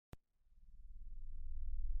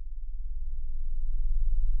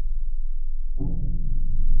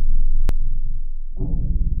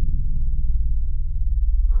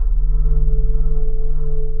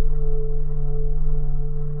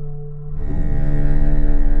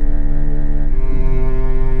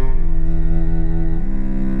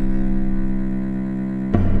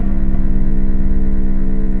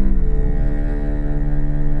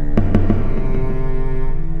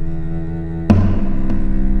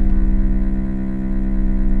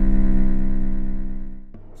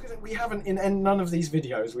haven't in none of these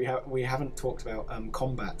videos we haven't talked about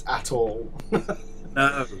combat at all.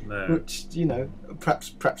 No, no. Which, you know,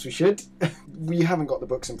 perhaps we should. We haven't got the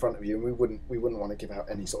books in front of you, and we wouldn't want to give out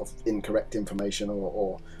any sort of incorrect information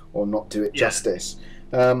or not do it justice.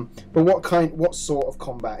 But what sort of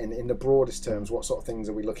combat in the broadest terms? What sort of things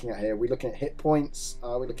are we looking at here? Are we looking at hit points?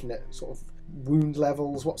 Are we looking at sort of wound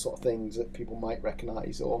levels? What sort of things that people might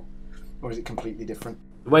recognise, or is it completely different?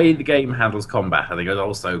 The way the game handles combat, I think, is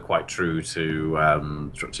also quite true to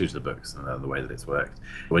the books and the way that it's worked.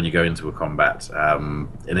 When you go into a combat,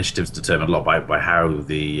 initiative's determined a lot by how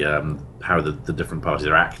the different parties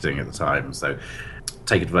are acting at the time. So,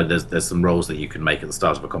 take advantage. There's some roles that you can make at the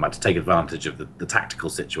start of a combat to take advantage of the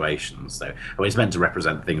tactical situations. So, it's meant to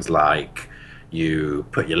represent things like you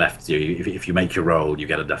put your left. If you make your roll, you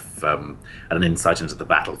get enough an insight into the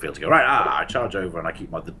battlefield to go right. I charge over and I keep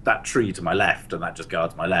that tree to my left, and that just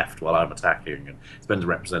guards my left while I'm attacking. And it's meant to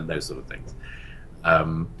represent those sort of things.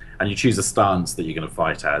 And you choose a stance that you're going to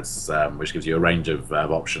fight as, which gives you a range of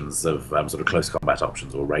options of sort of close combat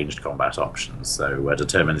options or ranged combat options. So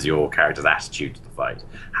determines your character's attitude to the fight,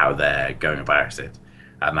 how they're going about it.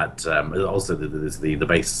 And that also is the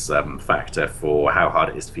base factor for how hard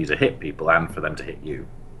it is for you to hit people and for them to hit you.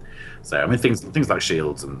 So I mean, things like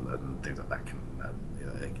shields and things like that can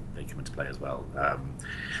they come into play as well.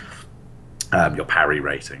 Your parry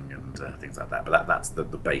rating and things like that. But that's the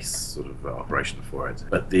base sort of operation for it.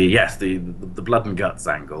 But the blood and guts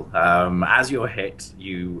angle. As you're hit,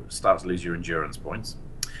 you start to lose your endurance points,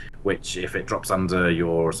 which, if it drops under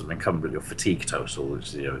your sort of your fatigue total,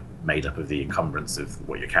 which is made up of the encumbrance of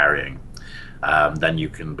what you're carrying, then you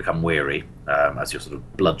can become weary as you're sort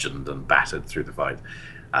of bludgeoned and battered through the fight,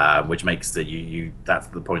 which makes that's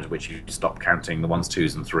the point at which you stop counting the 1s,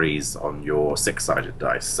 2s, and 3s on your 6-sided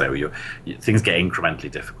dice. So things get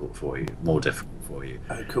incrementally difficult for you, more difficult for you.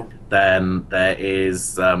 Oh, cool. Then there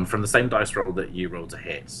is from the same dice roll that you roll to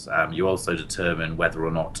hit, you also determine whether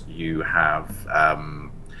or not you have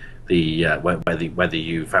whether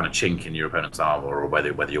you found a chink in your opponent's armor or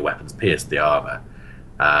whether your weapons pierced the armor,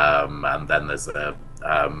 and then there's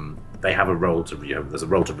they have a roll there's a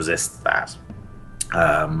roll to resist that,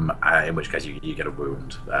 in which case you get a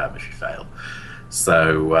wound if you fail.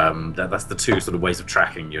 So that's the two sort of ways of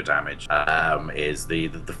tracking your damage. Is the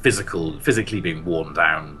physically being worn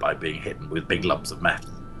down by being hit with big lumps of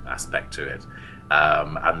metal aspect to it,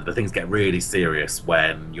 and the things get really serious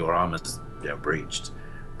when your armor's breached.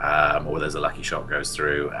 Or there's a lucky shot goes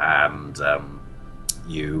through, and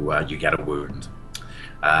you get a wound.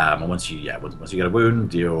 And once you get a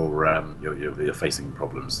wound, you're facing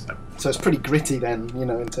problems. So it's pretty gritty then,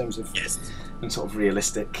 in terms of and sort of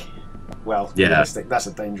realistic. Well, realistic. That's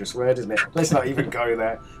a dangerous word, isn't it? Let's not even go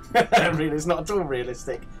there. Really, it's not at all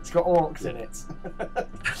realistic. It's got orcs in it.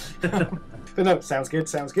 But no, sounds good.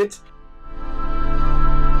 Sounds good.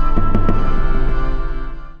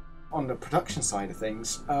 On the production side of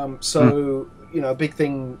things, a big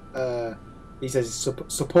thing he says is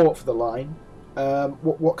support for the line.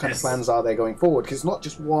 What kind of plans are there going forward? Because it's not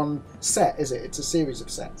just one set, is it? It's a series of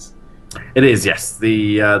sets. It is, yes.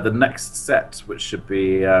 The next set, which should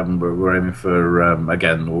be we're aiming for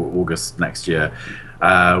again August next year,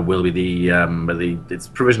 will be it's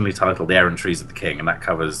provisionally titled The Errantries of the King, and that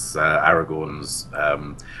covers Aragorn's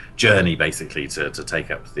journey basically to take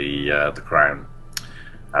up the crown.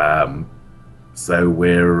 So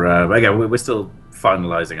we're still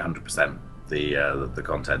finalising 100% the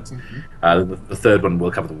content. Mm-hmm. The third one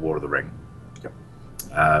will cover the War of the Ring. Yep.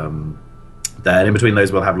 Then in between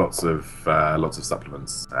those we'll have lots of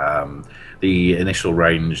supplements. The initial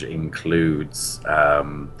range includes a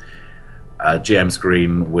GM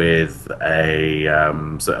screen with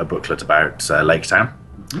a booklet about Lake Town,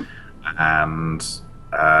 mm-hmm. and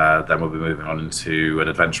then we'll be moving on into an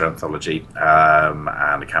adventure anthology and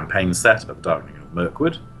a campaign set about the Darkening of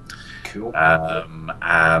Mirkwood. Cool.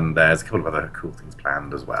 And there's a couple of other cool things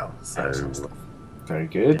planned as well. So very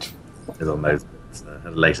good. Is on those at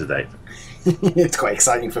a later date. It's quite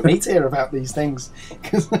exciting for me to hear about these things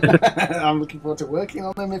because I'm looking forward to working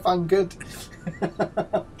on them if I'm good.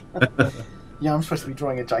 Yeah, I'm supposed to be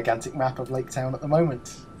drawing a gigantic map of Lake Town at the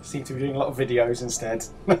moment. I seem to be doing a lot of videos instead.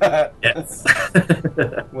 Yes.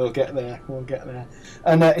 We'll get there.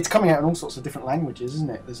 And it's coming out in all sorts of different languages, isn't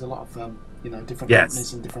it? There's a lot of different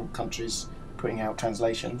companies in different countries putting out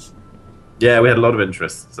translations. Yeah, we had a lot of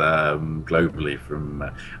interest globally from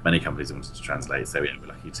many companies who wanted to translate. So yeah, we're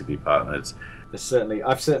lucky to be partnered.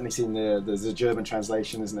 I've certainly seen there's a German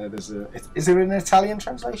translation, isn't there? Is there an Italian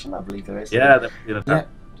translation? I believe there is. Yeah,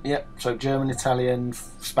 yeah. So German, Italian,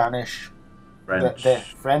 Spanish, French.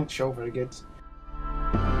 French. Oh, very good.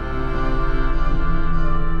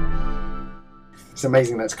 it's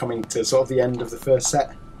amazing that's coming to sort of the end of the first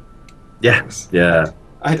set. Yeah, yeah.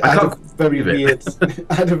 I had a very weird,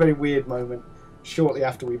 I had a very weird moment shortly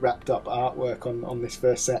after we wrapped up artwork on this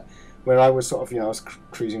first set, where I was sort of, I was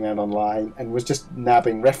cruising around online and was just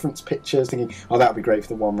nabbing reference pictures, thinking, oh, that would be great for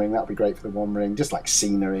the One Ring, that would be great for the One Ring, just like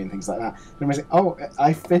scenery and things like that. And I was like, oh,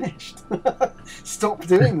 I finished. Stop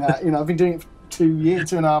doing that. I've been doing it for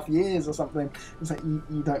 2.5 years or something. It's like,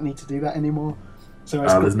 you don't need to do that anymore. So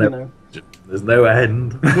it's there's no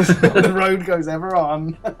end. The road goes ever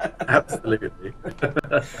on. Absolutely.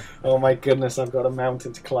 Oh my goodness, I've got a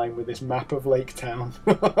mountain to climb with this map of Lake Town.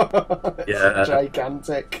 Yeah.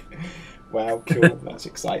 Gigantic. Wow, cool. That's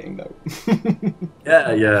exciting though.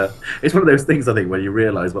 Yeah. It's one of those things, I think, when you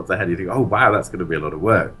realise what's ahead, you think, oh wow, that's going to be a lot of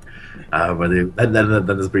work. And then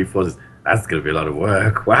there's brief pauses. That's going to be a lot of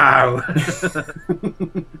work. Wow.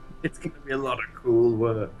 It's going to be a lot of cool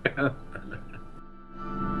work.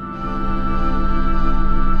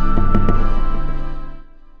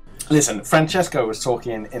 Listen, Francesco was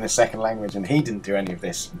talking in a second language, and he didn't do any of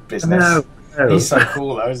this business. No. He's so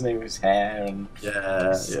cool, though, isn't he? With his hair and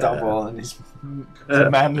stubble and his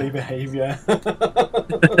manly behaviour.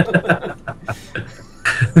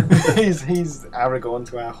 He's Aragorn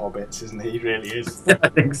to our hobbits, isn't he? He really is. Yeah, I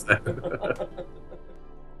think so.